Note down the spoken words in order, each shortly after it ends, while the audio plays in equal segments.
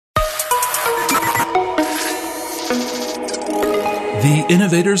The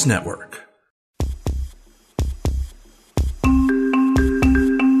Innovators Network.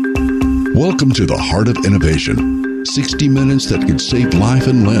 Welcome to the Heart of Innovation. 60 minutes that could save life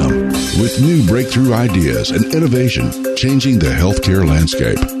and limb, with new breakthrough ideas and innovation changing the healthcare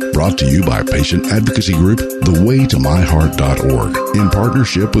landscape. Brought to you by patient advocacy group thewaytomyheart.org in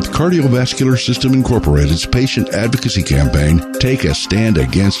partnership with Cardiovascular System Incorporated's patient advocacy campaign, Take a Stand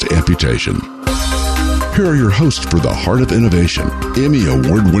Against Amputation. Here are your hosts for the Heart of Innovation, Emmy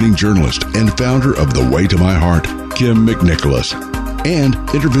Award-winning journalist and founder of The Way to My Heart, Kim McNicholas, and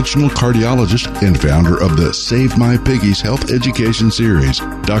interventional cardiologist and founder of the Save My Piggies Health Education Series,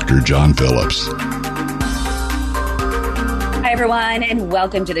 Dr. John Phillips. Hi, everyone, and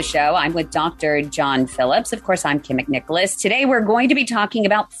welcome to the show. I'm with Dr. John Phillips. Of course, I'm Kim McNicholas. Today, we're going to be talking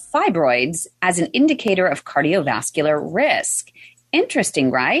about fibroids as an indicator of cardiovascular risk.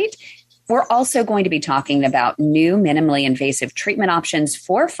 Interesting, right? We're also going to be talking about new minimally invasive treatment options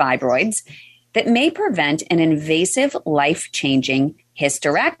for fibroids that may prevent an invasive, life-changing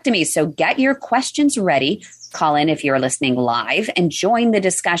hysterectomy. So get your questions ready. Call in if you're listening live and join the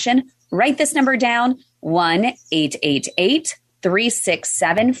discussion. Write this number down,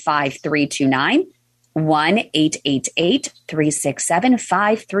 1-888-367-5329,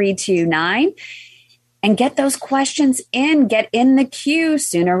 1-888-367-5329. And get those questions in. Get in the queue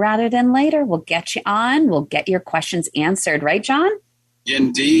sooner rather than later. We'll get you on. We'll get your questions answered. Right, John?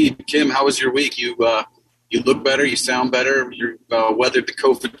 Indeed. Kim, how was your week? You look better. You sound better. You weathered the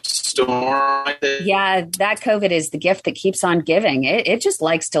COVID storm. Yeah, that COVID is the gift that keeps on giving. It just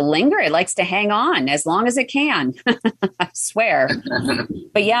likes to linger. It likes to hang on as long as it can. I swear.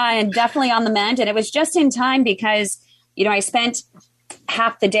 But yeah, and definitely on the mend. And it was just in time because, I spent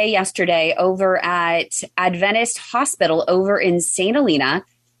half the day yesterday over at Adventist Hospital over in St. Helena.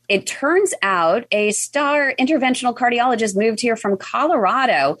 It turns out a star interventional cardiologist moved here from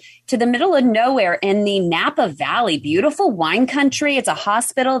Colorado to the middle of nowhere in the Napa Valley, beautiful wine country. It's a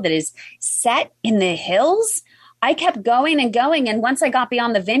hospital that is set in the hills. I kept going and going. And once I got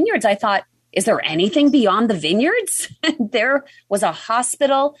beyond the vineyards, I thought, is there anything beyond the vineyards? There was a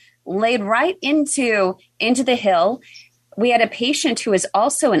hospital laid right into the hill. We had a patient who is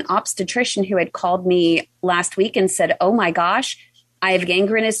also an obstetrician who had called me last week and said, oh my gosh, I have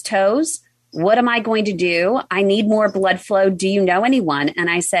gangrenous toes. What am I going to do? I need more blood flow. Do you know anyone? And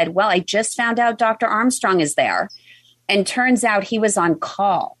I said, well, I just found out Dr. Armstrong is there. And turns out he was on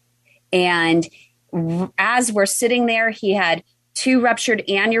call. And as we're sitting there, he had 2 ruptured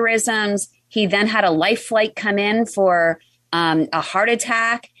aneurysms. He then had a life flight come in for a heart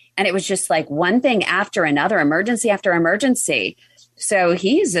attack. And it was just like one thing after another, emergency after emergency. So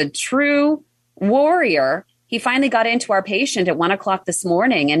he's a true warrior. He finally got into our patient at 1:00 this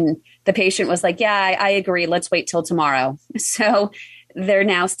morning, and the patient was like, yeah, I agree. Let's wait till tomorrow. So they're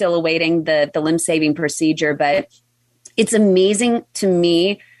now still awaiting the limb-saving procedure. But it's amazing to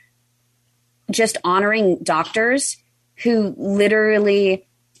me just honoring doctors who literally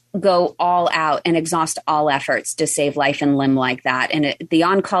go all out and exhaust all efforts to save life and limb like that. And the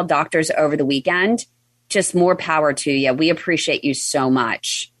on-call doctors over the weekend, just more power to you. We appreciate you so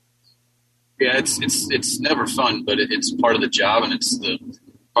much. Yeah, it's never fun, but it's part of the job, and it's the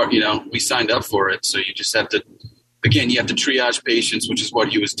part, we signed up for it. So you just have to, again, you have to triage patients, which is what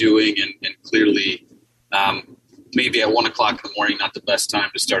he was doing. And clearly, maybe at 1:00 in the morning, not the best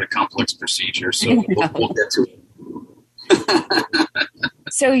time to start a complex procedure. So we'll get to it.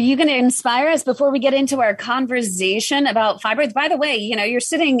 So you going to inspire us before we get into our conversation about fibroids? By the way, you're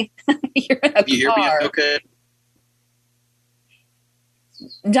sitting, you're in a you car. Hear me okay?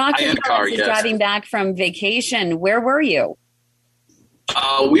 Dr. Phillips is driving back from vacation. Where were you?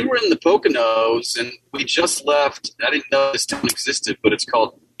 We were in the Poconos, and we just left. I didn't know this town existed, but it's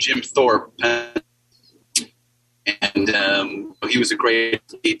called Jim Thorpe. And he was a great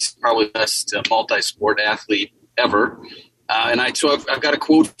athlete, probably the best multi-sport athlete ever. And I've got a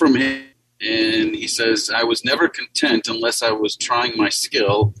quote from him, and he says, I was never content unless I was trying my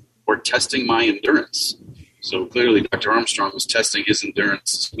skill or testing my endurance. So clearly Dr. Armstrong was testing his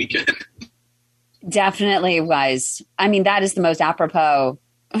endurance this weekend. Definitely was. I mean, that is the most apropos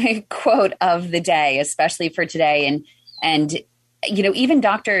quote of the day, especially for today. And even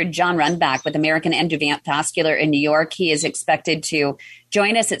Dr. John Runback with American Endovascular in New York, he is expected to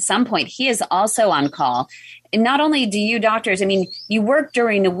join us at some point. He is also on call. And not only do you doctors, you work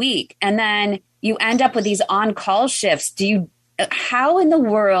during the week and then you end up with these on-call shifts. How in the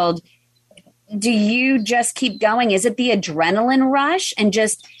world do you just keep going? Is it the adrenaline rush and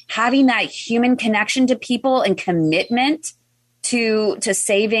just having that human connection to people and commitment to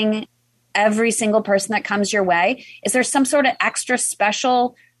saving every single person that comes your way? Is there some sort of extra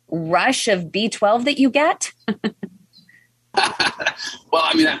special rush of B12 that you get? Well,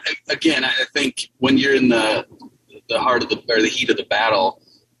 I mean, again, I think when you're in the heart of the heat of the battle,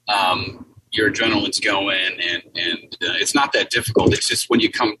 your adrenaline's going, and it's not that difficult. It's just when you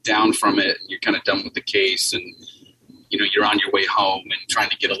come down from it, and you're kind of done with the case, and you're on your way home and trying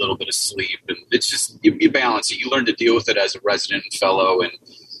to get a little bit of sleep, and it's just you balance it. You learn to deal with it as a resident and fellow, and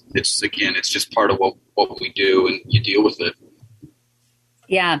it's just part of what we do, and you deal with it.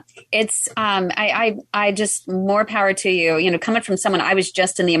 Yeah, it's I just more power to you. Coming from someone, I was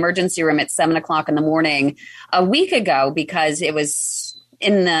just in the emergency room at 7:00 in the morning a week ago because it was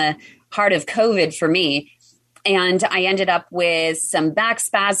in the heart of COVID for me. And I ended up with some back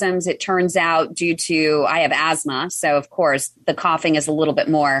spasms. It turns out due to I have asthma. So, of course, the coughing is a little bit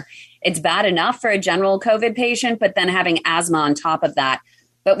more. It's bad enough for a general COVID patient, but then having asthma on top of that.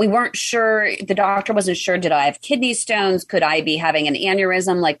 But we weren't sure. The doctor wasn't sure. Did I have kidney stones? Could I be having an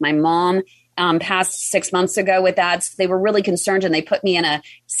aneurysm like my mom passed 6 months ago with that? So they were really concerned, and they put me in a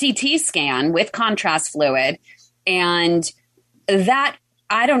CT scan with contrast fluid. And that,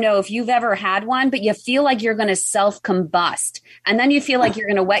 I don't know if you've ever had one, but you feel like you're going to self-combust. And then you feel like you're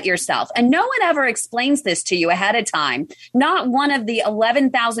going to wet yourself. And no one ever explains this to you ahead of time. Not one of the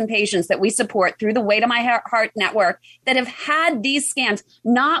 11,000 patients that we support through the Weight of My Heart network that have had these scans,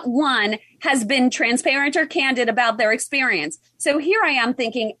 not one has been transparent or candid about their experience. So here I am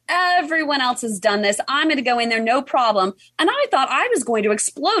thinking everyone else has done this. I'm going to go in there, no problem. And I thought I was going to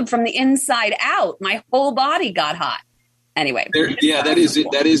explode from the inside out. My whole body got hot. Anyway.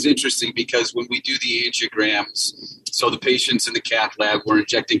 That is interesting because when we do the angiograms, so the patients in the cath lab, we're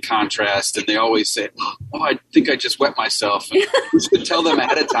injecting contrast, and they always say, oh, I think I just wet myself. And we should tell them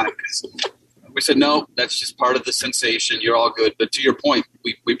ahead of time. We said, no, that's just part of the sensation. You're all good. But to your point,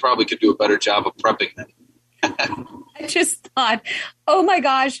 we probably could do a better job of prepping them. I just thought, oh my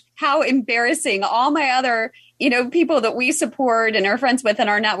gosh, how embarrassing. All my other people that we support and are friends with in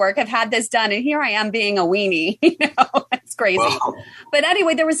our network have had this done. And here I am being a weenie. It's crazy. Wow. But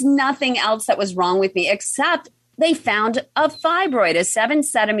anyway, there was nothing else that was wrong with me except they found a fibroid, a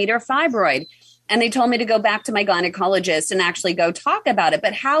 7-centimeter fibroid. And they told me to go back to my gynecologist and actually go talk about it.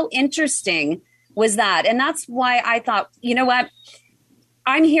 But how interesting was that? And that's why I thought, you know what?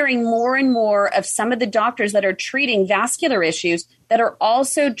 I'm hearing more and more of some of the doctors that are treating vascular issues that are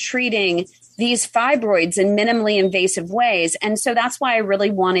also treating these fibroids in minimally invasive ways. And so that's why I really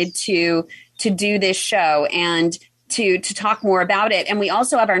wanted to do this show and to talk more about it. And we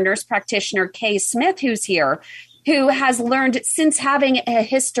also have our nurse practitioner, Kay Smith, who's here, who has learned since having a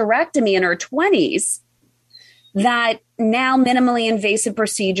hysterectomy in her 20s that now minimally invasive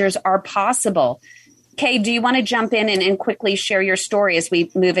procedures are possible. Kay, do you want to jump in and quickly share your story as we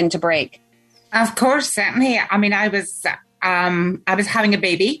move into break? Of course, certainly. I mean, I was having a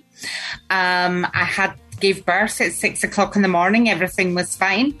baby. I gave birth at 6:00 in the morning. Everything was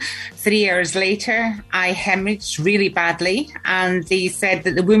fine. 3 years later, I hemorrhaged really badly, and they said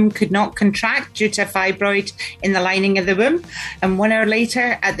that the womb could not contract due to a fibroid in the lining of the womb. And 1 hour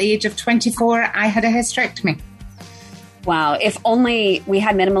later, at the age of 24, I had a hysterectomy. Wow. If only we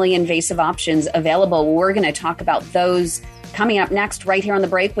had minimally invasive options available. We're going to talk about those coming up next right here on the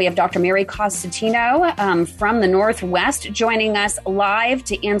break. We have Dr. Mary Costantino from the Northwest joining us live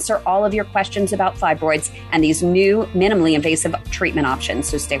to answer all of your questions about fibroids and these new minimally invasive treatment options.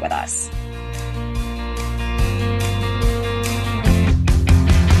 So stay with us.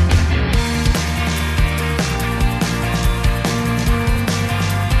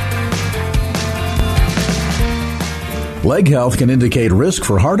 Leg health can indicate risk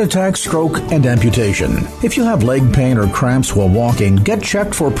for heart attack, stroke, and amputation. If you have leg pain or cramps while walking, get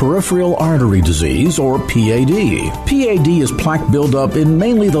checked for peripheral artery disease or PAD. PAD is plaque buildup in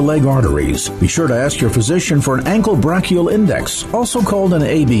mainly the leg arteries. Be sure to ask your physician for an ankle brachial index, also called an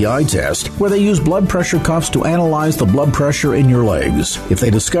ABI test, where they use blood pressure cuffs to analyze the blood pressure in your legs. If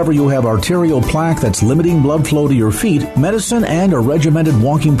they discover you have arterial plaque that's limiting blood flow to your feet, medicine and a regimented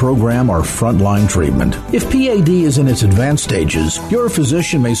walking program are frontline treatment. If PAD is in its advanced stages, your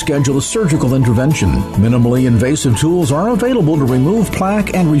physician may schedule a surgical intervention. Minimally invasive tools are available to remove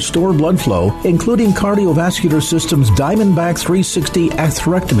plaque and restore blood flow, including Cardiovascular System's Diamondback 360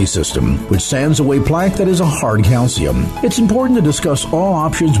 atherectomy system, which sands away plaque that is a hard calcium. It's important to discuss all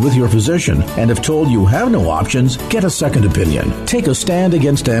options with your physician, and if told you have no options, get a second opinion. Take a stand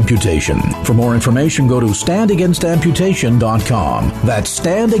against amputation. For more information, go to standagainsamputation.com. That's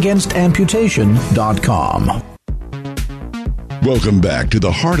standagainsamputation.com. Welcome back to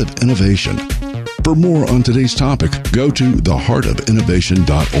the Heart of Innovation. For more on today's topic, go to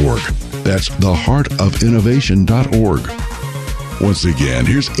theheartofinnovation.org. That's theheartofinnovation.org. Once again,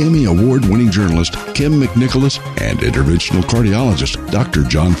 here's Emmy Award-winning journalist Kim McNicholas and interventional cardiologist Dr.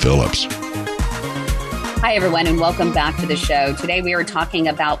 John Phillips. Hi, everyone, and welcome back to the show. Today, we are talking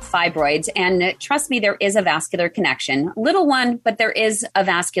about fibroids, and trust me, there is a vascular connection. Little one, but there is a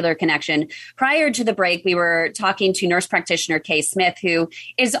vascular connection. Prior to the break, we were talking to nurse practitioner Kay Smith, who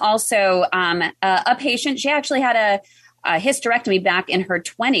is also a patient. She actually had a hysterectomy back in her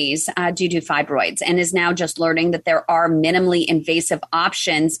 20s due to fibroids and is now just learning that there are minimally invasive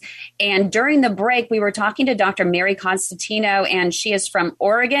options. And during the break, we were talking to Dr. Mary Constantino, and she is from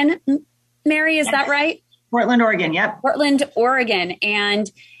Oregon. Mary, is that right? Portland, Oregon. Yep. Portland, Oregon. And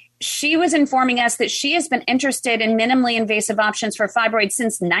she was informing us that she has been interested in minimally invasive options for fibroids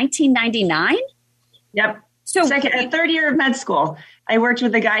since 1999. Yep. So third year of med school, I worked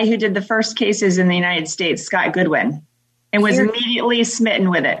with the guy who did the first cases in the United States, Scott Goodwin, and was immediately smitten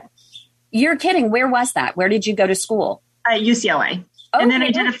with it. You're kidding. Where was that? Where did you go to school? At UCLA. Okay. And then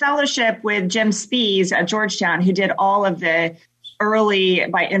I did a fellowship with Jim Spees at Georgetown, who did all of the early,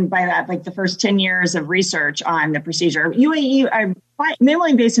 by that, like the first 10 years of research on the procedure. Minimally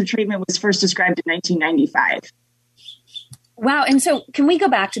invasive treatment was first described in 1995. Wow. And so can we go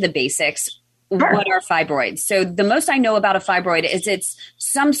back to the basics? Sure. What are fibroids? So the most I know about a fibroid is it's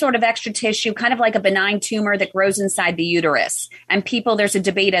some sort of extra tissue, kind of like a benign tumor that grows inside the uterus. And there's a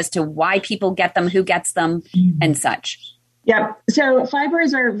debate as to why people get them, who gets them, and such. Yep. So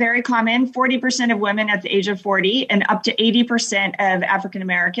fibroids are very common, 40% of women at the age of 40 and up to 80% of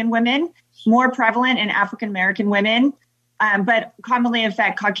African-American women, more prevalent in African-American women, but commonly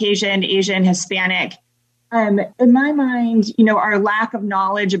affect Caucasian, Asian, Hispanic. In my mind, our lack of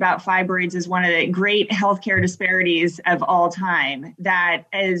knowledge about fibroids is one of the great healthcare disparities of all time that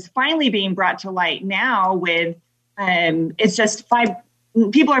is finally being brought to light now with,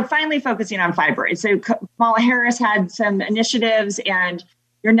 people are finally focusing on fibroids. So Kamala Harris had some initiatives, and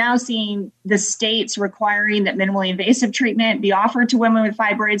you're now seeing the states requiring that minimally invasive treatment be offered to women with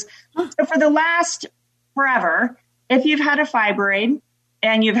fibroids. So for the last forever, if you've had a fibroid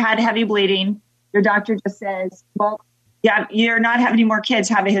and you've had heavy bleeding, your doctor just says, well, yeah, you're not having any more kids,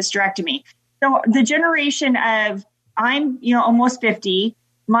 have a hysterectomy. So the generation of, I'm, almost 50,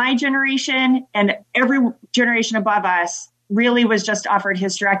 my generation and every generation above us really was just offered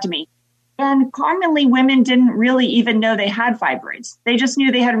hysterectomy. And commonly women didn't really even know they had fibroids. They just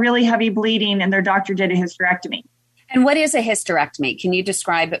knew they had really heavy bleeding and their doctor did a hysterectomy. And what is a hysterectomy? Can you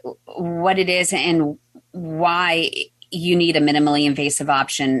describe what it is and why you need a minimally invasive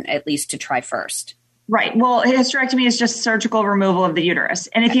option, at least to try first? Right. Well, hysterectomy is just surgical removal of the uterus.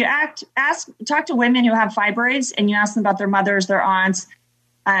 And if you talk to women who have fibroids and you ask them about their mothers, their aunts,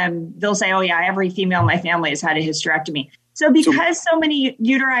 they'll say, oh yeah, every female in my family has had a hysterectomy. So because so many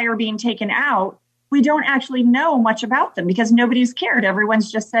uteri are being taken out, we don't actually know much about them because nobody's cared.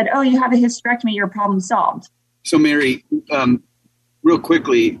 Everyone's just said, oh, you have a hysterectomy, your problem solved. So Mary, real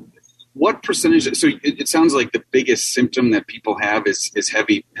quickly, what percentage? So it sounds like the biggest symptom that people have is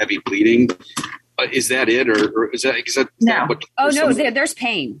heavy bleeding. Is that it, or is that no? There's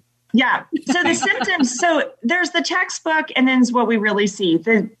pain. Yeah. So the symptoms. So there's the textbook, and then what we really see.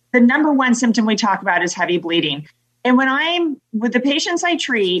 The number one symptom we talk about is heavy bleeding. And when I'm with the patients I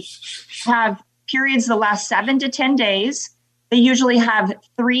treat, have periods that last 7 to 10 days. They usually have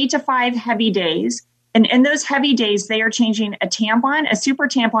 3 to 5 heavy days. And in those heavy days, they are changing a tampon, a super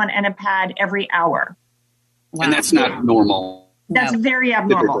tampon, and a pad every hour. Wow. And that's not normal. That's very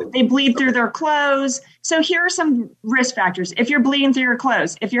abnormal. Typically. They bleed through their clothes. So here are some risk factors. If you're bleeding through your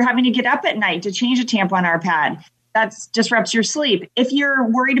clothes, if you're having to get up at night to change a tampon or a pad, that disrupts your sleep. If you're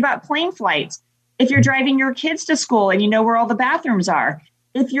worried about plane flights, if you're driving your kids to school and you know where all the bathrooms are,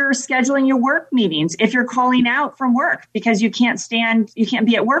 if you're scheduling your work meetings, if you're calling out from work because you can't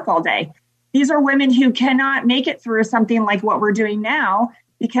be at work all day. These are women who cannot make it through something like what we're doing now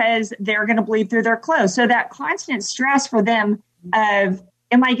because they're going to bleed through their clothes. So that constant stress for them of,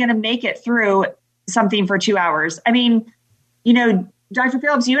 am I going to make it through something for 2 hours? I mean, Dr.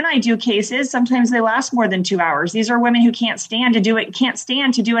 Phillips, you and I do cases. Sometimes they last more than 2 hours. These are women who can't stand to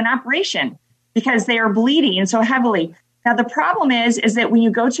do an operation because they are bleeding so heavily. Now, the problem is that when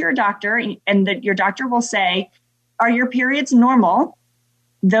you go to your doctor and your doctor will say, are your periods normal?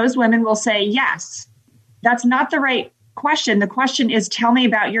 Those women will say, yes. That's not the right question. The question is, tell me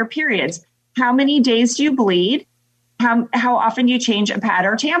about your periods. How many days do you bleed? How often do you change a pad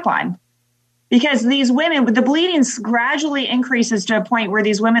or tampon? Because these women, the bleeding gradually increases to a point where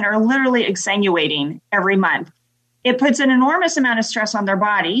these women are literally extenuating every month. It puts an enormous amount of stress on their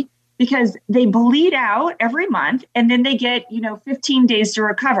body because they bleed out every month and then they get, 15 days to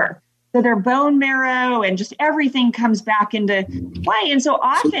recover. So their bone marrow and just everything comes back into play. And so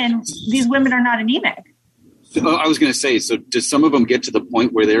often these women are not anemic. I was going to say, so does some of them get to the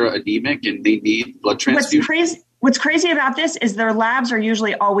point where they're anemic and they need blood transfusion? What's crazy about this is their labs are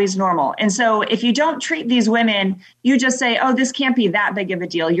usually always normal. And so if you don't treat these women, you just say, oh, this can't be that big of a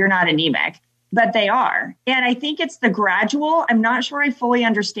deal. You're not anemic. But they are. And I think it's the gradual. I'm not sure I fully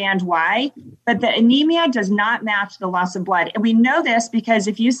understand why, but the anemia does not match the loss of blood. And we know this because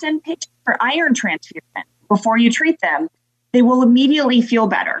if you send patients for iron transfusion before you treat them, they will immediately feel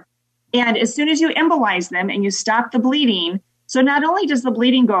better. And as soon as you embolize them and you stop the bleeding, so not only does the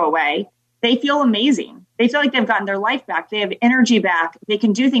bleeding go away, they feel amazing. They feel like they've gotten their life back. They have energy back. They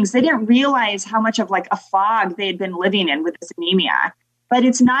can do things. They didn't realize how much of like a fog they had been living in with this anemia. But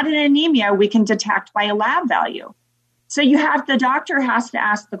it's not an anemia we can detect by a lab value. So the doctor has to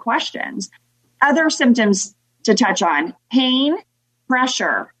ask the questions. Other symptoms to touch on: pain,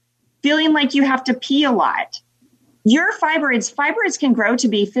 pressure, feeling like you have to pee a lot. Your fibroids can grow to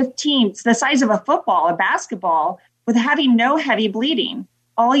be 15, the size of a football, a basketball, with having no heavy bleeding.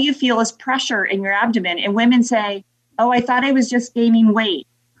 All you feel is pressure in your abdomen. And women say, oh, I thought I was just gaining weight.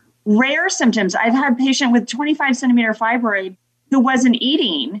 Rare symptoms. I've had a patient with 25 centimeter fibroid who wasn't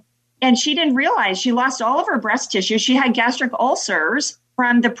eating, and she didn't realize she lost all of her breast tissue. She had gastric ulcers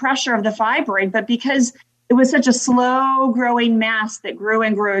from the pressure of the fibroid, but because it was such a slow growing mass that grew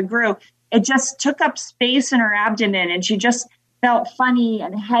and grew and grew, it just took up space in her abdomen, and she just felt funny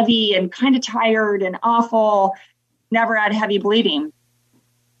and heavy and kind of tired and awful, never had heavy bleeding.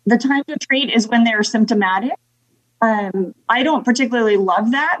 The time to treat is when they're symptomatic. I don't particularly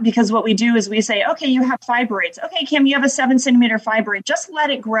love that, because what we do is we say, okay, you have fibroids. Okay, Kim, you have a 7 centimeter fibroid. Just let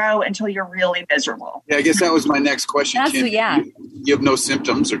it grow until you're really miserable. Yeah, I guess that was my next question. Kim, you have no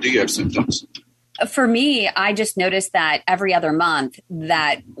symptoms, or do you have symptoms? For me, I just noticed that every other month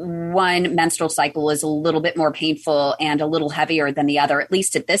that one menstrual cycle is a little bit more painful and a little heavier than the other, at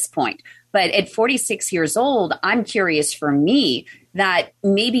least at this point. But at 46 years old, I'm curious for me that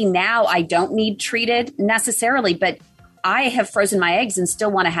maybe now I don't need treated necessarily, but I have frozen my eggs and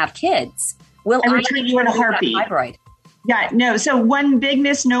still want to have kids. Will I treat you in a heartbeat? Fibroid? Yeah, no. So one big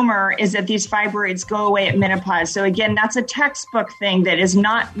misnomer is that these fibroids go away at menopause. So again, that's a textbook thing that is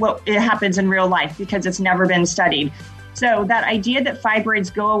not what it happens in real life, because it's never been studied. So that idea that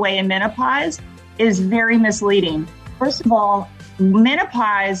fibroids go away in menopause is very misleading. First of all,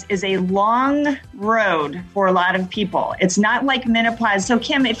 menopause is a long road for a lot of people. It's not like menopause. So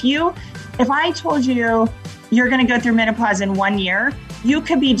Kim, if I told you you're going to go through menopause in 1 year, you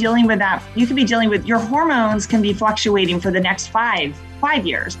could be dealing with that. You could be dealing with your hormones can be fluctuating for the next five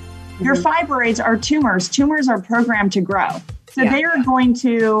years. Mm-hmm. Your fibroids are tumors. Tumors are programmed to grow. So they are going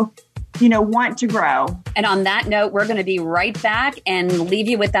to, want to grow. And on that note, we're going to be right back and leave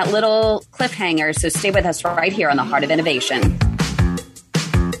you with that little cliffhanger. So stay with us right here on the Heart of Innovation.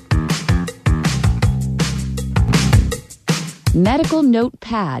 Medical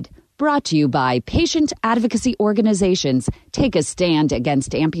Notepad, brought to you by patient advocacy organizations Take a Stand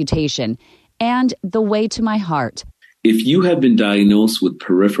Against Amputation and The Way to My Heart. If you have been diagnosed with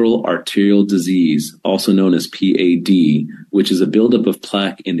peripheral arterial disease, also known as PAD, which is a buildup of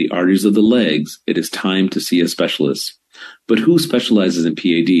plaque in the arteries of the legs, it is time to see a specialist. But who specializes in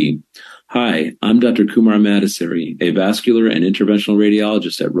PAD? Hi, I'm Dr. Kumar Madasari, a vascular and interventional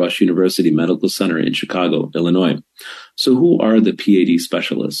radiologist at Rush University Medical Center in Chicago, Illinois. So who are the PAD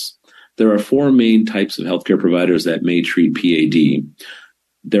specialists? There are 4 main types of healthcare providers that may treat PAD.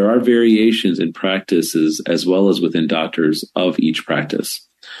 There are variations in practices as well as within doctors of each practice.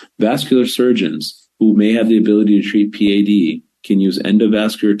 Vascular surgeons who may have the ability to treat PAD can use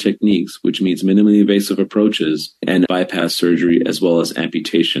endovascular techniques, which means minimally invasive approaches, and bypass surgery as well as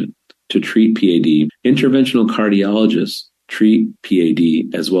amputation to treat PAD. Interventional cardiologists treat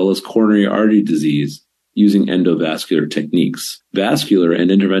PAD as well as coronary artery disease using endovascular techniques. Vascular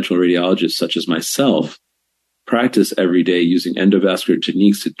and interventional radiologists such as myself practice every day using endovascular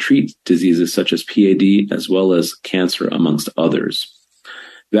techniques to treat diseases such as PAD as well as cancer, amongst others.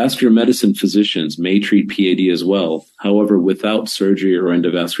 Vascular medicine physicians may treat PAD as well, however, without surgery or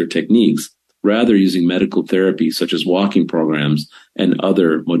endovascular techniques, rather using medical therapy such as walking programs and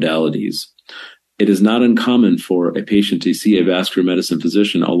other modalities. It is not uncommon for a patient to see a vascular medicine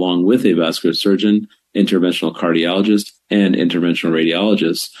physician along with a vascular surgeon, interventional cardiologist, and interventional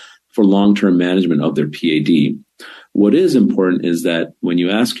radiologist for long-term management of their PAD. What is important is that when you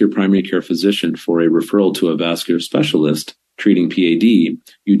ask your primary care physician for a referral to a vascular specialist treating PAD,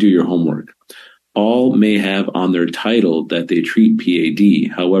 you do your homework. All may have on their title that they treat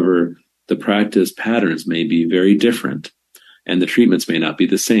PAD. However, the practice patterns may be very different and the treatments may not be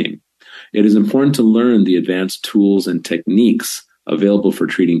the same. It is important to learn the advanced tools and techniques available for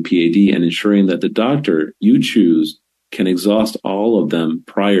treating PAD and ensuring that the doctor you choose can exhaust all of them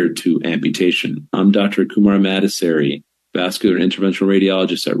prior to amputation. I'm Dr. Kumar Madasari, vascular interventional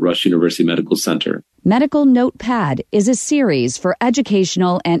radiologist at Rush University Medical Center. Medical Notepad is a series for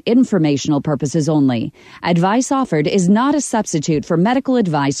educational and informational purposes only. Advice offered is not a substitute for medical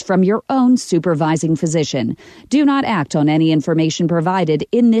advice from your own supervising physician. Do not act on any information provided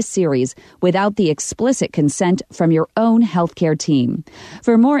in this series without the explicit consent from your own healthcare team.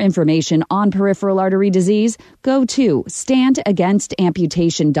 For more information on peripheral artery disease, go to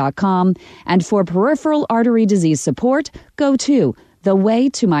standagainsamputation.com, and for peripheral artery disease support, go to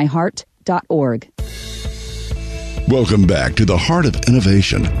thewaytomyheart.org. Welcome back to the Heart of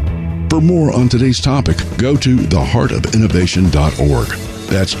Innovation. For more on today's topic, go to theheartofinnovation.org.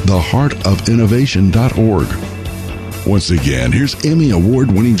 That's theheartofinnovation.org. Once again, here's Emmy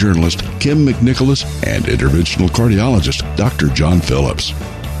Award-winning journalist Kim McNicholas and interventional cardiologist Dr. John Phillips.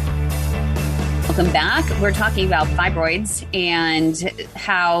 Welcome back. We're talking about fibroids and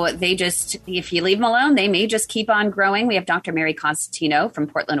how they just, if you leave them alone, they may just keep on growing. We have Dr. Mary Constantino from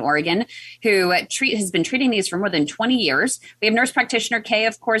Portland, Oregon, who has been treating these for more than 20 years. We have nurse practitioner Kay,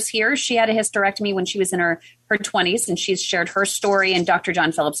 of course, here. She had a hysterectomy when she was in her 20s, and she's shared her story. And Dr.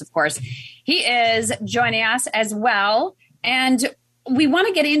 John Phillips, of course, he is joining us as well. And we want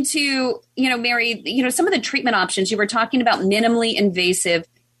to get into, Mary, some of the treatment options. You were talking about minimally invasive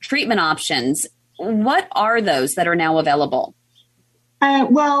treatment options. What are those that are now available?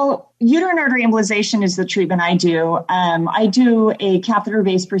 Well, uterine artery embolization is the treatment I do. I do a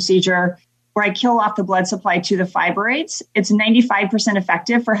catheter-based procedure where I kill off the blood supply to the fibroids. It's 95%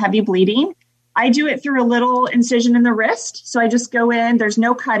 effective for heavy bleeding. I do it through a little incision in the wrist. So I just go in, there's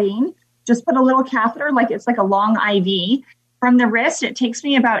no cutting, just put a little catheter, it's like a long IV. From the wrist, it takes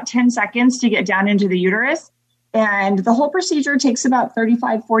me about 10 seconds to get down into the uterus. And the whole procedure takes about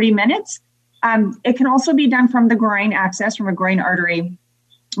 35, 40 minutes. It can also be done from the groin access, from a groin artery.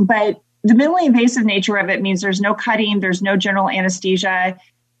 But the minimally invasive nature of it means there's no cutting, there's no general anesthesia.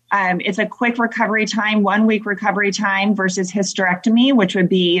 It's a quick recovery time, 1 week recovery time versus hysterectomy, which would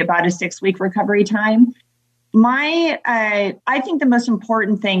be about a 6-week recovery time. I think the most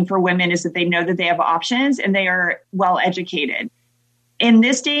important thing for women is that they know that they have options and they are well educated. In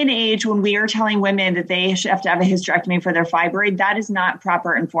this day and age, when we are telling women that they have to have a hysterectomy for their fibroid, that is not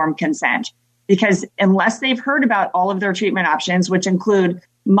proper informed consent. Because unless they've heard about all of their treatment options, which include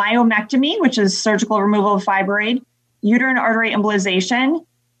myomectomy, which is surgical removal of fibroid, uterine artery embolization,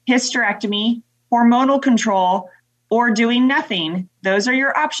 hysterectomy, hormonal control, or doing nothing, those are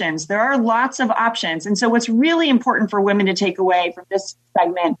your options. There are lots of options. And so what's really important for women to take away from this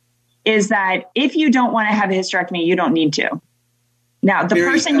segment is that if you don't want to have a hysterectomy, you don't need to. Now, the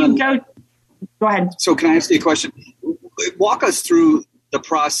Mary, person you go ahead. So can I ask you a question? Walk us through the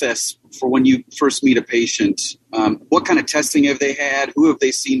process for when you first meet a patient. What kind of testing have they had? Who have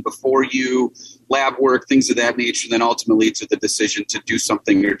they seen before you? Lab work, things of that nature, and then ultimately to the decision to do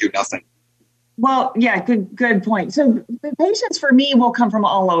something or do nothing. Well, yeah, good point. So the patients for me will come from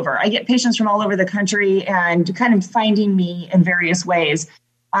all over. I get patients from all over the country and kind of finding me in various ways.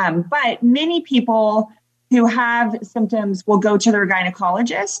 But many people who have symptoms will go to their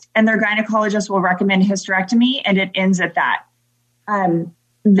gynecologist, and their gynecologist will recommend hysterectomy, and it ends at that. And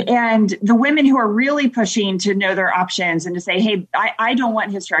the women who are really pushing to know their options and to say, hey, I don't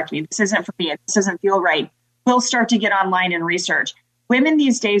want hysterectomy. This isn't for me. This doesn't feel right. We'll start to get online and research. Women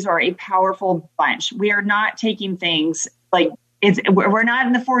these days are a powerful bunch. We are not taking things we're not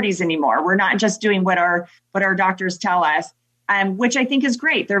in the 40s anymore. We're not just doing what our doctors tell us, which I think is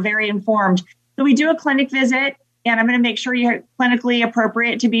great. They're very informed. So we do a clinic visit, and I'm going to make sure you're clinically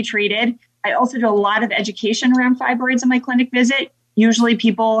appropriate to be treated. I also do a lot of education around fibroids in my clinic visit. Usually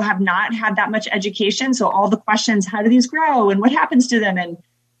people have not had that much education. So all the questions, how do these grow and what happens to them? And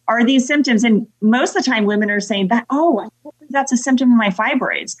are these symptoms? And most of the time women are saying that, I think that's a symptom of my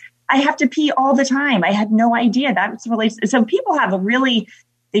fibroids. I have to pee all the time. I had no idea that's related. So people have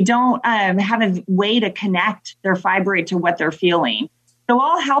they don't have a way to connect their fibroid to what they're feeling. So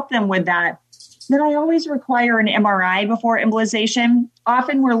I'll help them with that. Then I always require an MRI before embolization.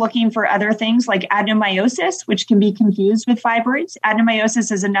 Often we're looking for other things like adenomyosis, which can be confused with fibroids.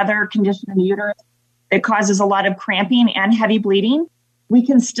 Adenomyosis is another condition in the uterus that causes a lot of cramping and heavy bleeding. We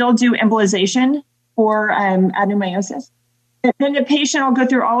can still do embolization for adenomyosis. Then the patient will go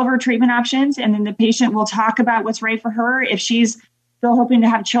through all of her treatment options, and then the patient will talk about what's right for her. If she's still hoping to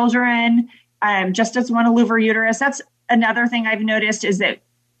have children, just doesn't want to leave her uterus. That's another thing I've noticed is that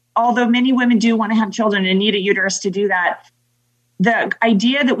although many women do want to have children and need a uterus to do that, the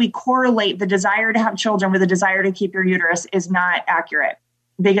idea that we correlate the desire to have children with the desire to keep your uterus is not accurate,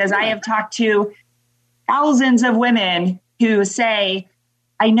 because I have talked to thousands of women who say,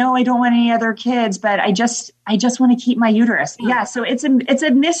 I know I don't want any other kids, but I just want to keep my uterus. Yeah. So it's a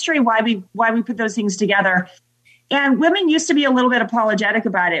mystery why we put those things together. And women used to be a little bit apologetic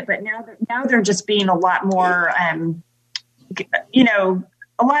about it, but now they're just being a lot more, a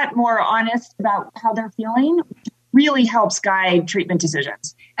lot more honest about how they're feeling. Really helps guide treatment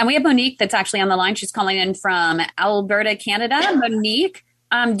decisions. And we have Monique that's actually on the line. She's calling in from Alberta, Canada. Monique,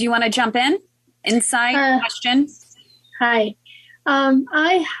 do you want to jump in? Insight question? Hi.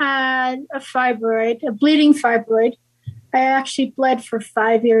 I had a fibroid, a bleeding fibroid. I actually bled for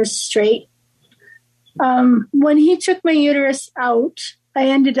 5 years straight. When he took my uterus out, I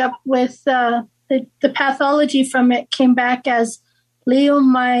ended up with the pathology from it came back as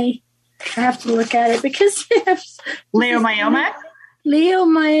I have to look at it because leiomyoma.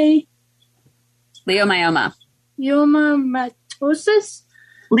 Leiomyomatosis.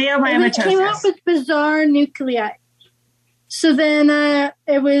 Leiomyomatosis. It came up with bizarre nuclei. So then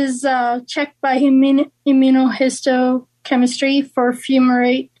it was checked by immunohistochemistry for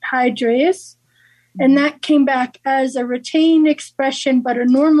fumarate hydrase, and that came back as a retained expression, but a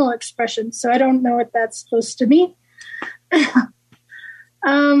normal expression. So I don't know what that's supposed to mean.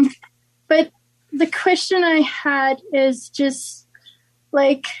 But the question I had is just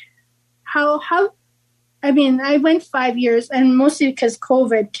like how I went 5 years, and mostly because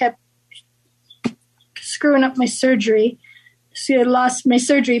COVID kept screwing up my surgery. So I lost my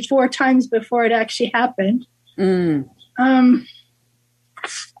surgery 4 times before it actually happened. I'm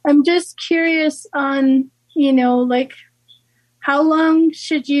just curious on, how long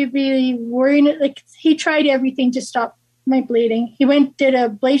should you be worrying? Like, he tried everything to stop my bleeding. He did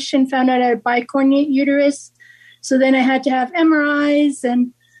an ablation, found out I had bicornuate uterus. So then I had to have MRIs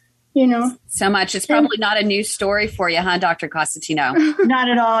and, So much. It's probably not a new story for you, huh, Dr. Costantino? Not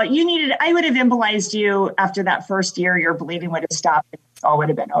at all. I would have embolized you after that first year. Your bleeding would have stopped and it all would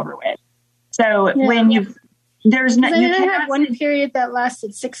have been over with. So I had one period that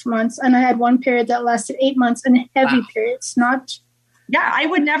lasted 6 months, and I had one period that lasted 8 months, and heavy periods, not. Yeah, I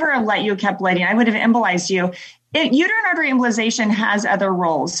would never have let you kept bleeding. I would have embolized you. Uterine artery embolization has other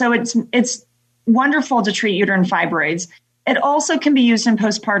roles. So it's wonderful to treat uterine fibroids. It also can be used in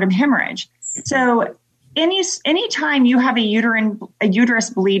postpartum hemorrhage. So any time you have a uterus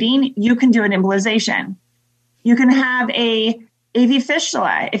bleeding, you can do an embolization. You can have a AV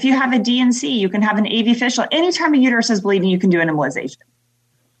fistula. If you have a DNC, you can have an AV fistula. Anytime a uterus is bleeding, you can do an embolization,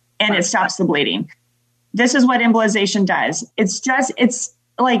 and it stops the bleeding. This is what embolization does. It's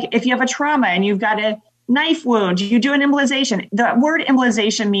like if you have a trauma and you've got a knife wound, you do an embolization. The word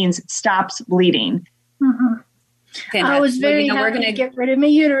embolization means stops bleeding. Mm-hmm. I was very happy to get rid of my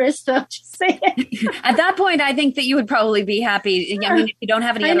uterus, so just saying. At that point, I think that you would probably be happy. I mean, if you don't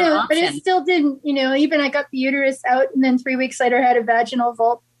have any other option. But it still didn't, even I got the uterus out, and then 3 weeks later had a vaginal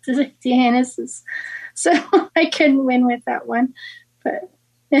vault dianesis. So I couldn't win with that one. But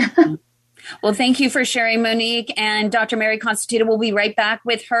yeah. Well, thank you for sharing, Monique. And Dr. Mary Constantino will be right back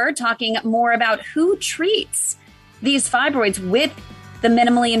with her talking more about who treats these fibroids with the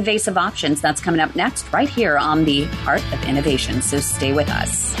minimally invasive options. That's coming up next right here on the Heart of Innovation. So stay with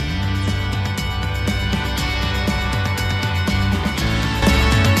us.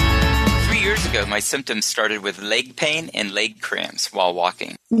 Years ago, my symptoms started with leg pain and leg cramps while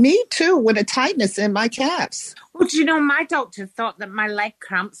walking. Me too, with a tightness in my calves. Well, do you know, my doctor thought that my leg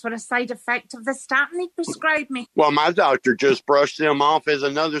cramps were a side effect of the statin he prescribed me. Well, my doctor just brushed them off as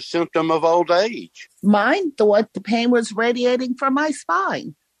another symptom of old age. Mine thought the pain was radiating from my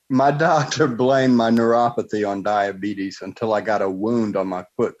spine. My doctor blamed my neuropathy on diabetes until I got a wound on my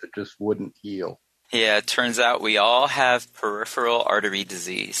foot that just wouldn't heal. Yeah, it turns out we all have peripheral artery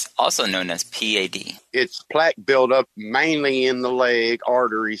disease, also known as PAD. It's plaque buildup mainly in the leg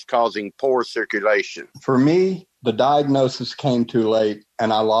arteries causing poor circulation. For me, the diagnosis came too late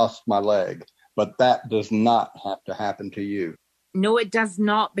and I lost my leg, but that does not have to happen to you. No, it does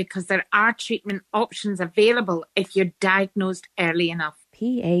not, because there are treatment options available if you're diagnosed early enough.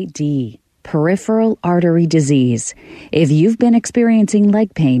 PAD. Peripheral artery disease. If you've been experiencing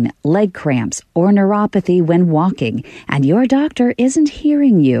leg pain, leg cramps, or neuropathy when walking, and your doctor isn't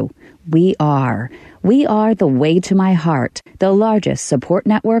hearing you, we are. We are the Way to My Heart, the largest support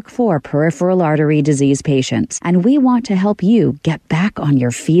network for peripheral artery disease patients, and we want to help you get back on your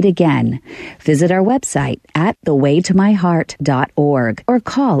feet again. Visit our website at thewaytomyheart.org or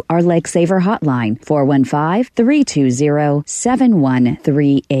call our Leg Saver hotline,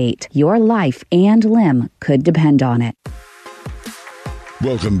 415-320-7138. Your life and limb could depend on it.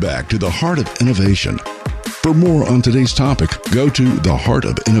 Welcome back to the Heart of Innovation. For more on today's topic, go to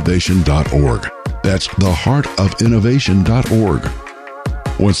theheartofinnovation.org. That's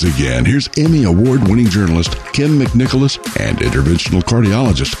theheartofinnovation.org. Once again, here's Emmy Award-winning journalist Kim McNicholas and interventional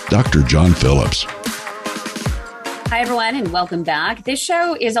cardiologist Dr. John Phillips. Hi, everyone, and welcome back. This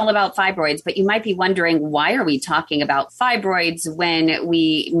show is all about fibroids, but you might be wondering, why are we talking about fibroids when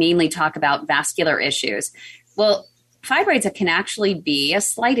we mainly talk about vascular issues? Well, fibroids can actually be a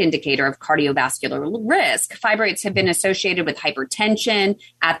slight indicator of cardiovascular risk. Fibroids have been associated with hypertension,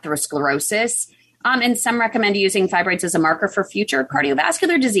 atherosclerosis, and some recommend using fibroids as a marker for future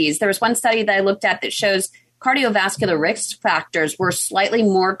cardiovascular disease. There was one study that I looked at that shows cardiovascular risk factors were slightly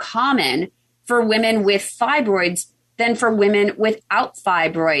more common for women with fibroids than for women without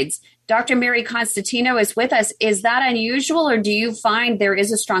fibroids. Dr. Mary Constantino is with us. Is that unusual, or do you find there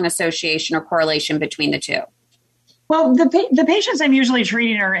is a strong association or correlation between the two? Well, the patients I'm usually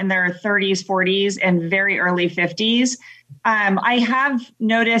treating are in their 30s, 40s, and very early 50s. I have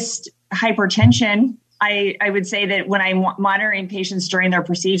noticed hypertension. I would say that when I'm monitoring patients during their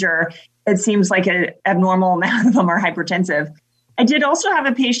procedure, it seems like an abnormal amount of them are hypertensive. I did also have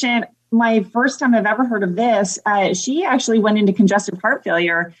a patient, my first time I've ever heard of this, she actually went into congestive heart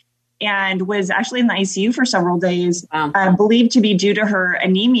failure and was actually in the ICU for several days, believed to be due to her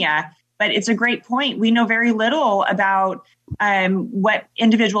anemia. But it's a great point. We know very little about what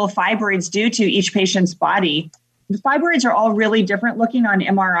individual fibroids do to each patient's body. The fibroids are all really different looking on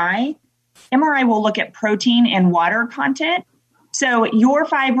MRI. MRI will look at protein and water content. So your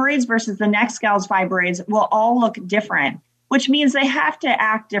fibroids versus the next gal's fibroids will all look different, which means they have to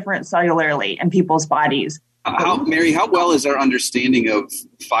act different cellularly in people's bodies. Mary, how well is our understanding of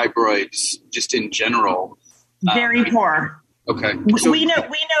fibroids just in general? Very poor. Okay. So we know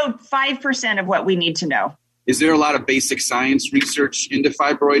 5% of what we need to know. Is there a lot of basic science research into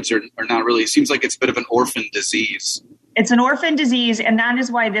fibroids or not really? It seems like it's a bit of an orphan disease. It's an orphan disease, and that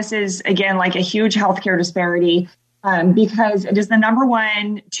is why this is, again, like a huge healthcare disparity because it is the number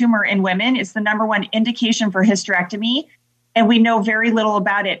one tumor in women. It's the number one indication for hysterectomy, and we know very little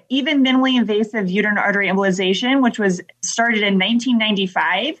about it. Even minimally invasive uterine artery embolization, which was started in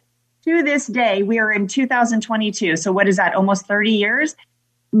 1995, to this day, we are in 2022. So what is that, almost 30 years?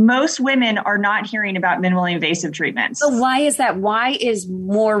 Most women are not hearing about minimally invasive treatments. So why is that? Why is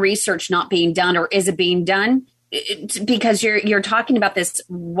more research not being done, or is it being done? Because you're talking about this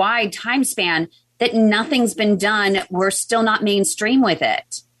wide time span that nothing's been done. We're still not mainstream with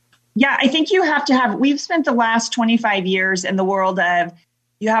it. Yeah, I think you have to have, we've spent the last 25 years in the world of,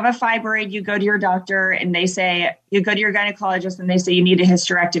 you have a fibroid, you go to your doctor and they say, you go to your gynecologist and they say you need a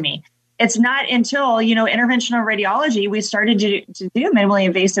hysterectomy. It's not until, interventional radiology, we started to do minimally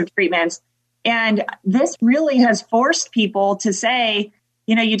invasive treatments. And this really has forced people to say,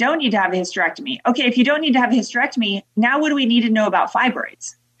 you don't need to have a hysterectomy. Okay, if you don't need to have a hysterectomy, now what do we need to know about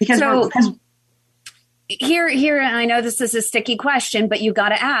fibroids? Because here, and I know this is a sticky question, but you got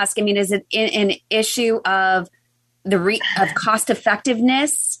to ask. I mean, is it an issue of of cost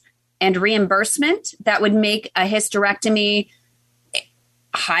effectiveness and reimbursement that would make a hysterectomy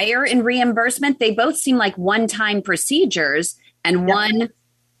higher in reimbursement? They both seem like one-time procedures, and one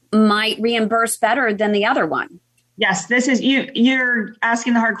might reimburse better than the other one. Yes, this is you're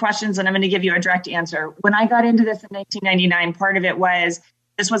asking the hard questions, and I'm going to give you a direct answer. When I got into this in 1999, part of it was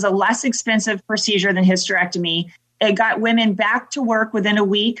this was a less expensive procedure than hysterectomy. It got women back to work within a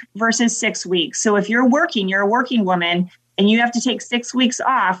week versus 6 weeks. So if you're a working woman and you have to take 6 weeks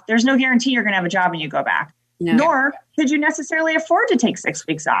off, there's no guarantee you're going to have a job when you go back. No. Nor could you necessarily afford to take 6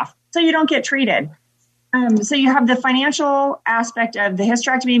 weeks off. So you don't get treated. So you have the financial aspect of the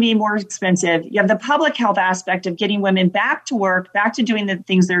hysterectomy being more expensive. You have the public health aspect of getting women back to work, back to doing the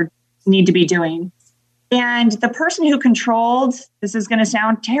things they need to be doing. And the person who controlled, this is going to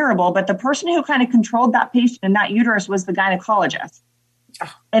sound terrible, but the person who kind of controlled that patient and that uterus was the gynecologist.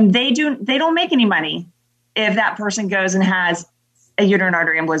 And they don't make any money if that person goes and has a uterine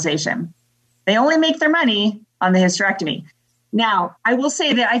artery embolization. They only make their money on the hysterectomy. Now, I will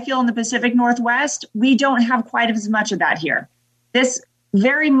say that I feel in the Pacific Northwest, we don't have quite as much of that here. This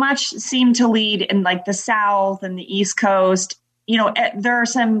very much seemed to lead in like the South and the East Coast. There are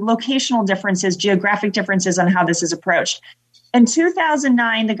some locational differences, geographic differences on how this is approached. In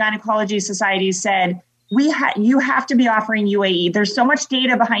 2009, the Gynecology Society said, you have to be offering UAE. There's so much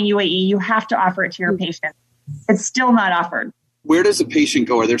data behind UAE, you have to offer it to your patient. It's still not offered. Where does a patient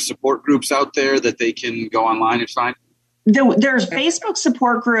go? Are there support groups out there that they can go online and find? There's Facebook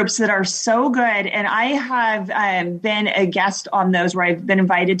support groups that are so good. And I have been a guest on those where I've been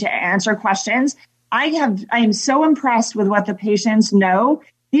invited to answer questions. I am so impressed with what the patients know.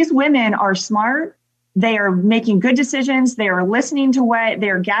 These women are smart. They are making good decisions. They are listening to what they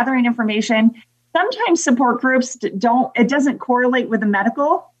are gathering information. Sometimes support groups it doesn't correlate with the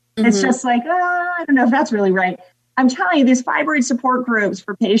medical. Mm-hmm. It's just like, I don't know if that's really right. I'm telling you, these fibroid support groups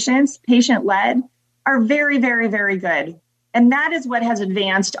for patients, patient-led, are very, very, very good. And that is what has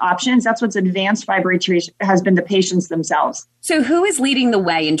advanced options. That's what's advanced fibroid treatment has been the patients themselves. So who is leading the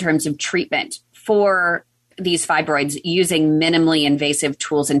way in terms of treatment for these fibroids using minimally invasive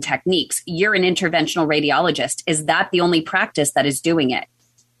tools and techniques? You're an interventional radiologist. Is that the only practice that is doing it?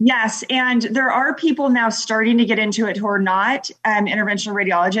 Yes. And there are people now starting to get into it who are not interventional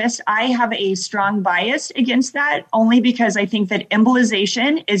radiologists. I have a strong bias against that only because I think that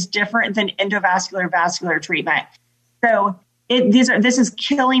embolization is different than endovascular vascular treatment. So this is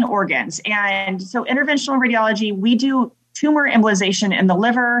killing organs. And so interventional radiology, we do tumor embolization in the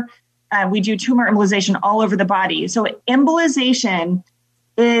liver. We do tumor embolization all over the body. So embolization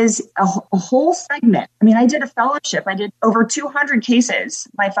is a whole segment. I mean, I did a fellowship. I did over 200 cases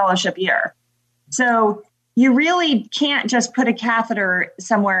my fellowship year. So you really can't just put a catheter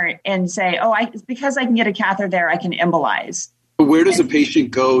somewhere and say, because I can get a catheter there, I can embolize. But where does a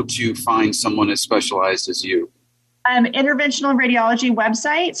patient go to find someone as specialized as you? Interventional radiology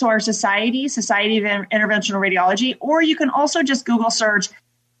website. So our Society of Interventional Radiology, or you can also just Google search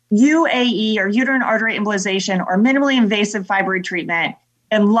UAE or uterine artery embolization or minimally invasive fibroid treatment,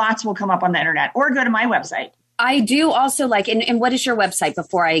 and lots will come up on the internet, or go to my website. I do also and what is your website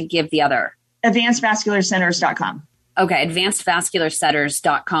before I give the other? AdvancedVascularCenters.com. Okay,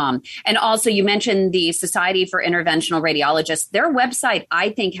 AdvancedVascularCenters.com. And also you mentioned the Society for Interventional Radiologists. Their website, I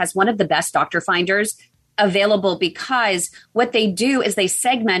think, has one of the best doctor finders available, because what they do is they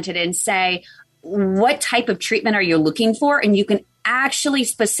segment it and say, what type of treatment are you looking for? And you can actually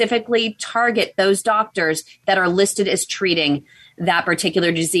specifically target those doctors that are listed as treating that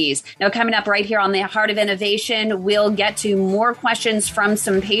particular disease. Now, coming up right here on the Heart of Innovation, we'll get to more questions from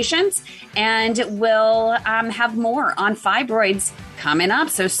some patients, and we'll have more on fibroids coming up.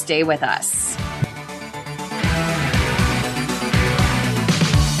 So stay with us.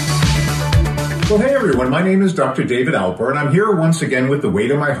 Well, hey everyone, my name is Dr. David Alper, and I'm here once again with the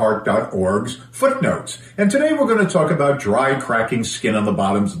weightofmyheart.org's footnotes. And today we're going to talk about dry, cracking skin on the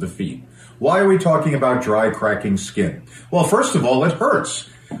bottoms of the feet. Why are we talking about dry, cracking skin? Well, first of all, it hurts.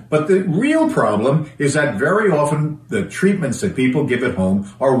 But the real problem is that very often the treatments that people give at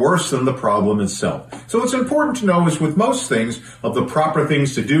home are worse than the problem itself. So it's important to know, as with most things, of the proper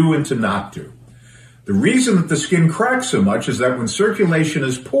things to do and to not do. The reason that the skin cracks so much is that when circulation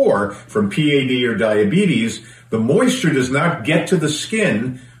is poor from PAD or diabetes, the moisture does not get to the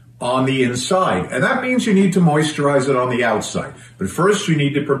skin on the inside. And that means you need to moisturize it on the outside. But first you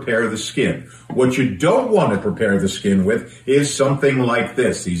need to prepare the skin. What you don't want to prepare the skin with is something like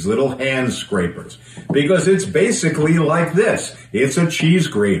this, these little hand scrapers. Because it's basically like this. It's a cheese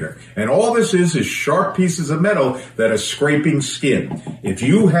grater. And all this is sharp pieces of metal that are scraping skin. If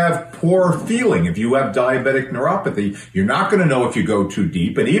you have poor feeling, if you have diabetic neuropathy, you're not going to know if you go too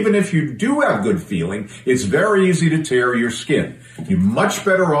deep. And even if you do have good feeling, it's very easy to tear your skin. You're much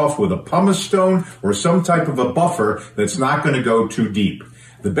better off with a pumice stone or some type of a buffer that's not going to go too deep.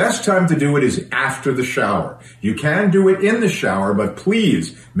 The best time to do it is after the shower. You can do it in the shower, but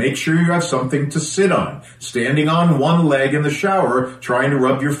please make sure you have something to sit on. Standing on one leg in the shower, trying to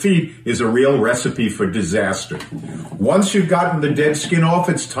rub your feet, is a real recipe for disaster. Once you've gotten the dead skin off,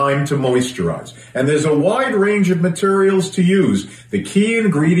 it's time to moisturize. And there's a wide range of materials to use. The key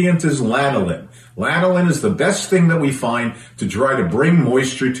ingredient is lanolin. Lanolin is the best thing that we find to try to bring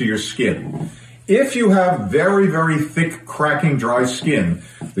moisture to your skin. If you have very, very thick, cracking, dry skin,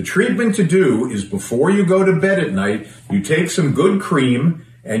 the treatment to do is before you go to bed at night, you take some good cream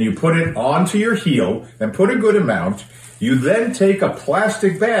and you put it onto your heel and put a good amount. You then take a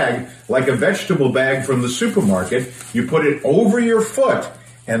plastic bag, like a vegetable bag from the supermarket, you put it over your foot,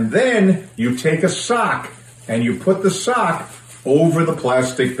 and then you take a sock and you put the sock over the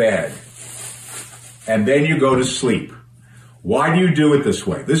plastic bag. And then you go to sleep. Why do you do it this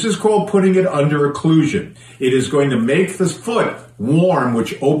way? This is called putting it under occlusion. It is going to make the foot warm,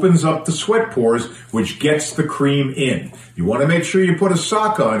 which opens up the sweat pores, which gets the cream in. You want to make sure you put a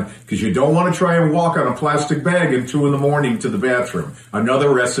sock on, because you don't want to try and walk on a plastic bag at 2 a.m. to the bathroom.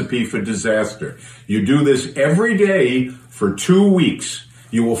 Another recipe for disaster. You do this every day for 2 weeks.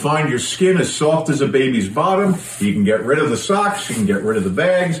 You will find your skin as soft as a baby's bottom. You can get rid of the socks. You can get rid of the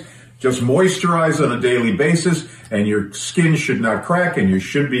bags. Just moisturize on a daily basis, and your skin should not crack, and you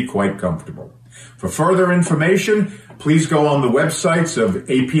should be quite comfortable. For further information, please go on the websites of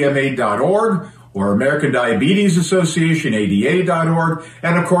apma.org or American Diabetes Association, ADA.org,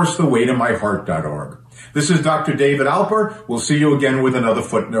 and of course, theweightofmyheart.org. This is Dr. David Alper. We'll see you again with another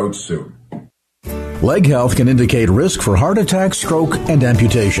footnote soon. Leg health can indicate risk for heart attack, stroke, and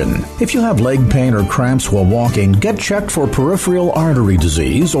amputation. If you have leg pain or cramps while walking, get checked for peripheral artery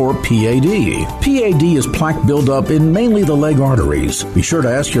disease, or PAD. PAD is plaque buildup in mainly the leg arteries. Be sure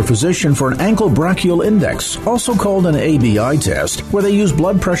to ask your physician for an ankle brachial index, also called an ABI test, where they use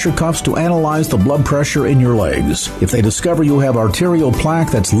blood pressure cuffs to analyze the blood pressure in your legs. If they discover you have arterial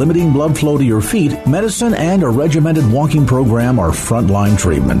plaque that's limiting blood flow to your feet, medicine and a regimented walking program are frontline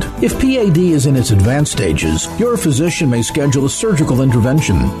treatment. If PAD is in its advanced stages, your physician may schedule a surgical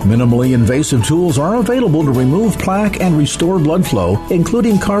intervention. Minimally invasive tools are available to remove plaque and restore blood flow,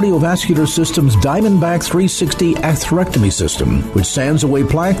 including Cardiovascular System's Diamondback 360 atherectomy system, which sands away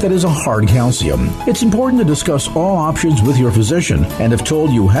plaque that is a hard calcium. It's important to discuss all options with your physician, and if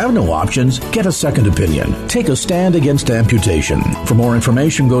told you have no options, get a second opinion. Take a stand against amputation. For more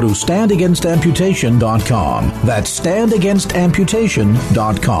information, go to standagainsamputation.com. That's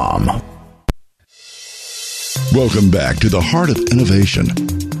standagainsamputation.com. Welcome back to the Heart of Innovation.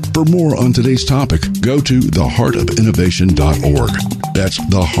 For more on today's topic, go to theheartofinnovation.org. That's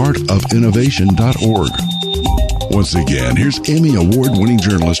theheartofinnovation.org. Once again, here's Emmy Award-winning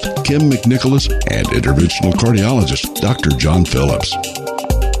journalist Kim McNicholas and interventional cardiologist Dr. John Phillips.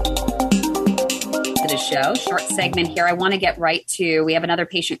 Show. Short segment here. I want to get right to, we have another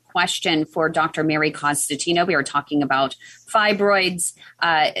patient question for Dr. Mary Costantino. We were talking about fibroids.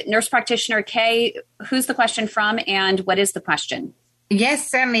 Nurse practitioner Kay, who's the question from and what is the question?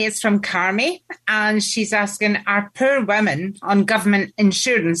 Yes, certainly. It's from Carmi, and she's asking, are poor women on government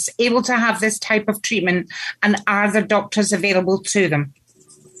insurance able to have this type of treatment, and are the doctors available to them?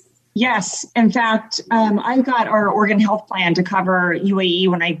 Yes. In fact, I've got our organ health plan to cover UAE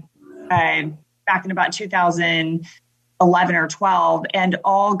when I back in about 2011 or 12, and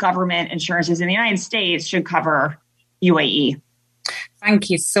all government insurances in the United States should cover UAE. Thank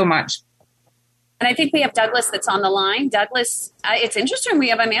you so much. And I think we have Douglas that's on the line. Douglas, it's interesting we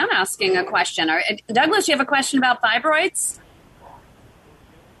have a man asking a question. Douglas, you have a question about fibroids?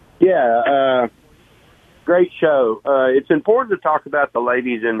 Yeah, great show. It's important to talk about the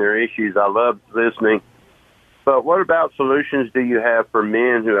ladies and their issues. I love listening. But what about solutions do you have for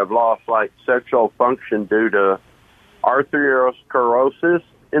men who have lost, like, sexual function due to arteriosclerosis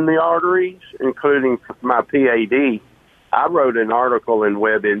in the arteries, including my PAD? I wrote an article in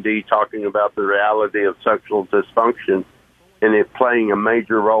WebMD talking about the reality of sexual dysfunction and it playing a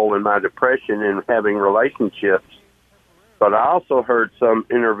major role in my depression and having relationships. But I also heard some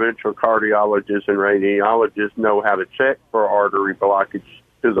interventional cardiologists and radiologists know how to check for artery blockage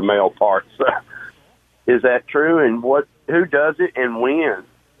to the male parts. Is that true? And who does it and when?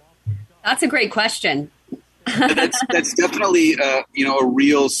 That's a great question. that's definitely a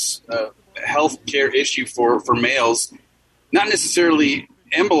real healthcare issue for males. Not necessarily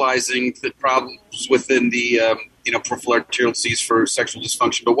embolizing the problems within the peripheral arterial disease for sexual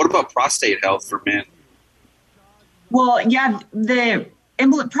dysfunction, but what about prostate health for men? Well, yeah, the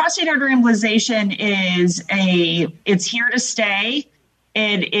prostate artery embolization it's here to stay.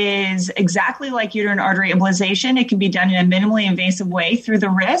 It is exactly like uterine artery embolization. It can be done in a minimally invasive way through the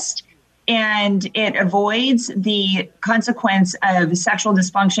wrist, and it avoids the consequence of sexual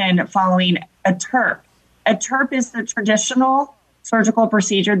dysfunction following a TURP. A TURP is the traditional surgical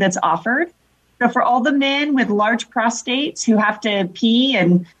procedure that's offered. So for all the men with large prostates who have to pee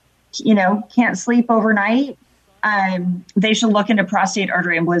and, can't sleep overnight, they should look into prostate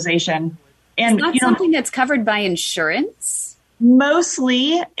artery embolization. And it's not something that's covered by insurance?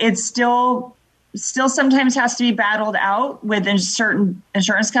 Mostly, it's still sometimes has to be battled out with certain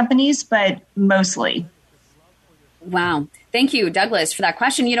insurance companies, but mostly. Wow. Thank you, Douglas, for that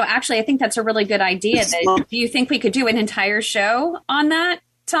question. Actually, I think that's a really good idea. Do you think we could do an entire show on that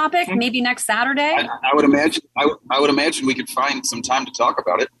topic, maybe next Saturday? I would imagine. I would imagine we could find some time to talk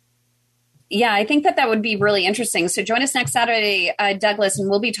about it. Yeah, I think that would be really interesting. So join us next Saturday, Douglas,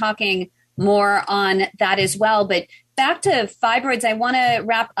 and we'll be talking more on that as well. But back to fibroids, I want to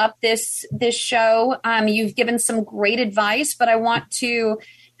wrap up this show. You've given some great advice, but I want to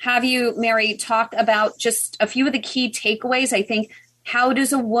have you, Mary, talk about just a few of the key takeaways. I think, how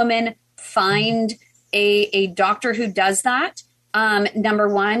does a woman find a doctor who does that? Number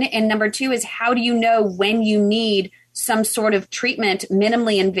one. And number two is, how do you know when you need some sort of treatment,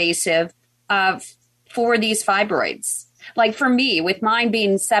 minimally invasive, for these fibroids? Like for me, with mine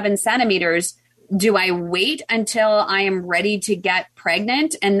being 7 centimeters, do I wait until I am ready to get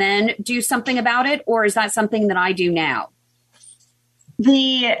pregnant and then do something about it? Or is that something that I do now?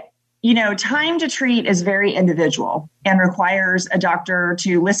 The time to treat is very individual and requires a doctor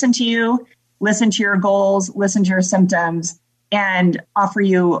to listen to you, listen to your goals, listen to your symptoms, and offer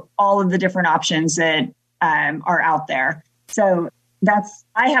you all of the different options that are out there. So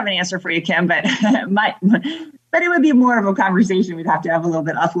I have an answer for you, Kim, but but it would be more of a conversation we'd have to have a little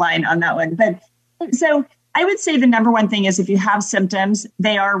bit offline on that one. But so I would say the number one thing is if you have symptoms,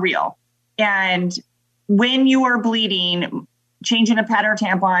 they are real. And when you are bleeding, changing a pad or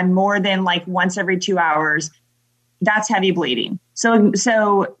tampon more than like once every 2 hours, that's heavy bleeding.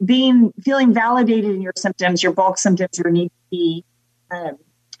 So feeling validated in your symptoms, your bulk symptoms, your need to be.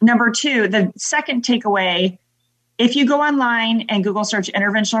 Number two, the second takeaway, if you go online and Google search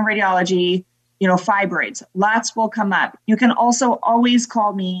interventional radiology, fibroids, lots will come up. You can also always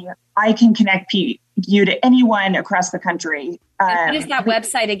call me. I can connect you to anyone across the country. What is that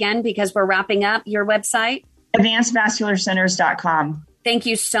website again? Because we're wrapping up your website. AdvancedVascularCenters.com. Thank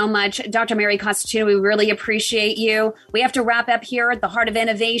you so much, Dr. Mary Costantino. We really appreciate you. We have to wrap up here at the Heart of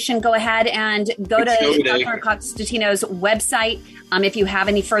Innovation. Go ahead and go to Dr. Costantino's website if you have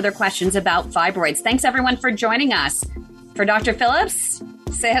any further questions about fibroids. Thanks, everyone, for joining us. For Dr. Phillips,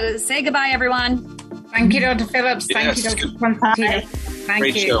 say goodbye, everyone. Thank you, Dr. Phillips. Thank you, Dr. Costantino.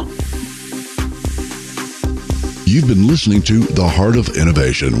 Thank you. Show. You've been listening to The Heart of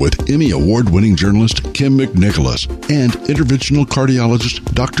Innovation with Emmy Award-winning journalist Kim McNicholas and interventional cardiologist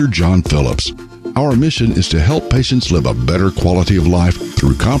Dr. John Phillips. Our mission is to help patients live a better quality of life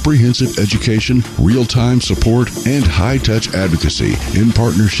through comprehensive education, real-time support, and high-touch advocacy in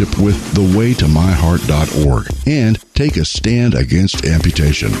partnership with thewaytomyheart.org and Take a Stand Against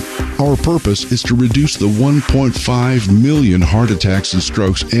Amputation. Our purpose is to reduce the 1.5 million heart attacks and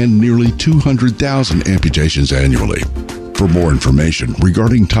strokes and nearly 200,000 amputations annually. For more information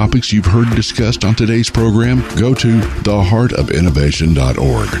regarding topics you've heard discussed on today's program, go to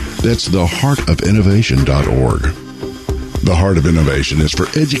theheartofinnovation.org. That's theheartofinnovation.org. The Heart of Innovation is for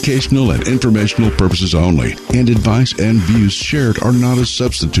educational and informational purposes only, and advice and views shared are not a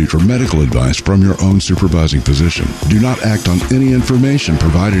substitute for medical advice from your own supervising physician. Do not act on any information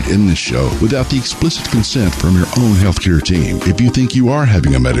provided in this show without the explicit consent from your own healthcare team. If you think you are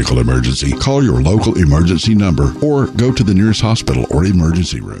having a medical emergency, call your local emergency number or go to the nearest hospital or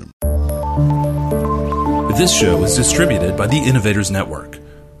emergency room. This show is distributed by the Innovators Network.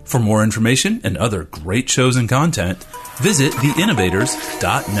 For more information and other great shows and content, visit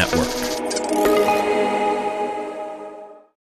theinnovators.network.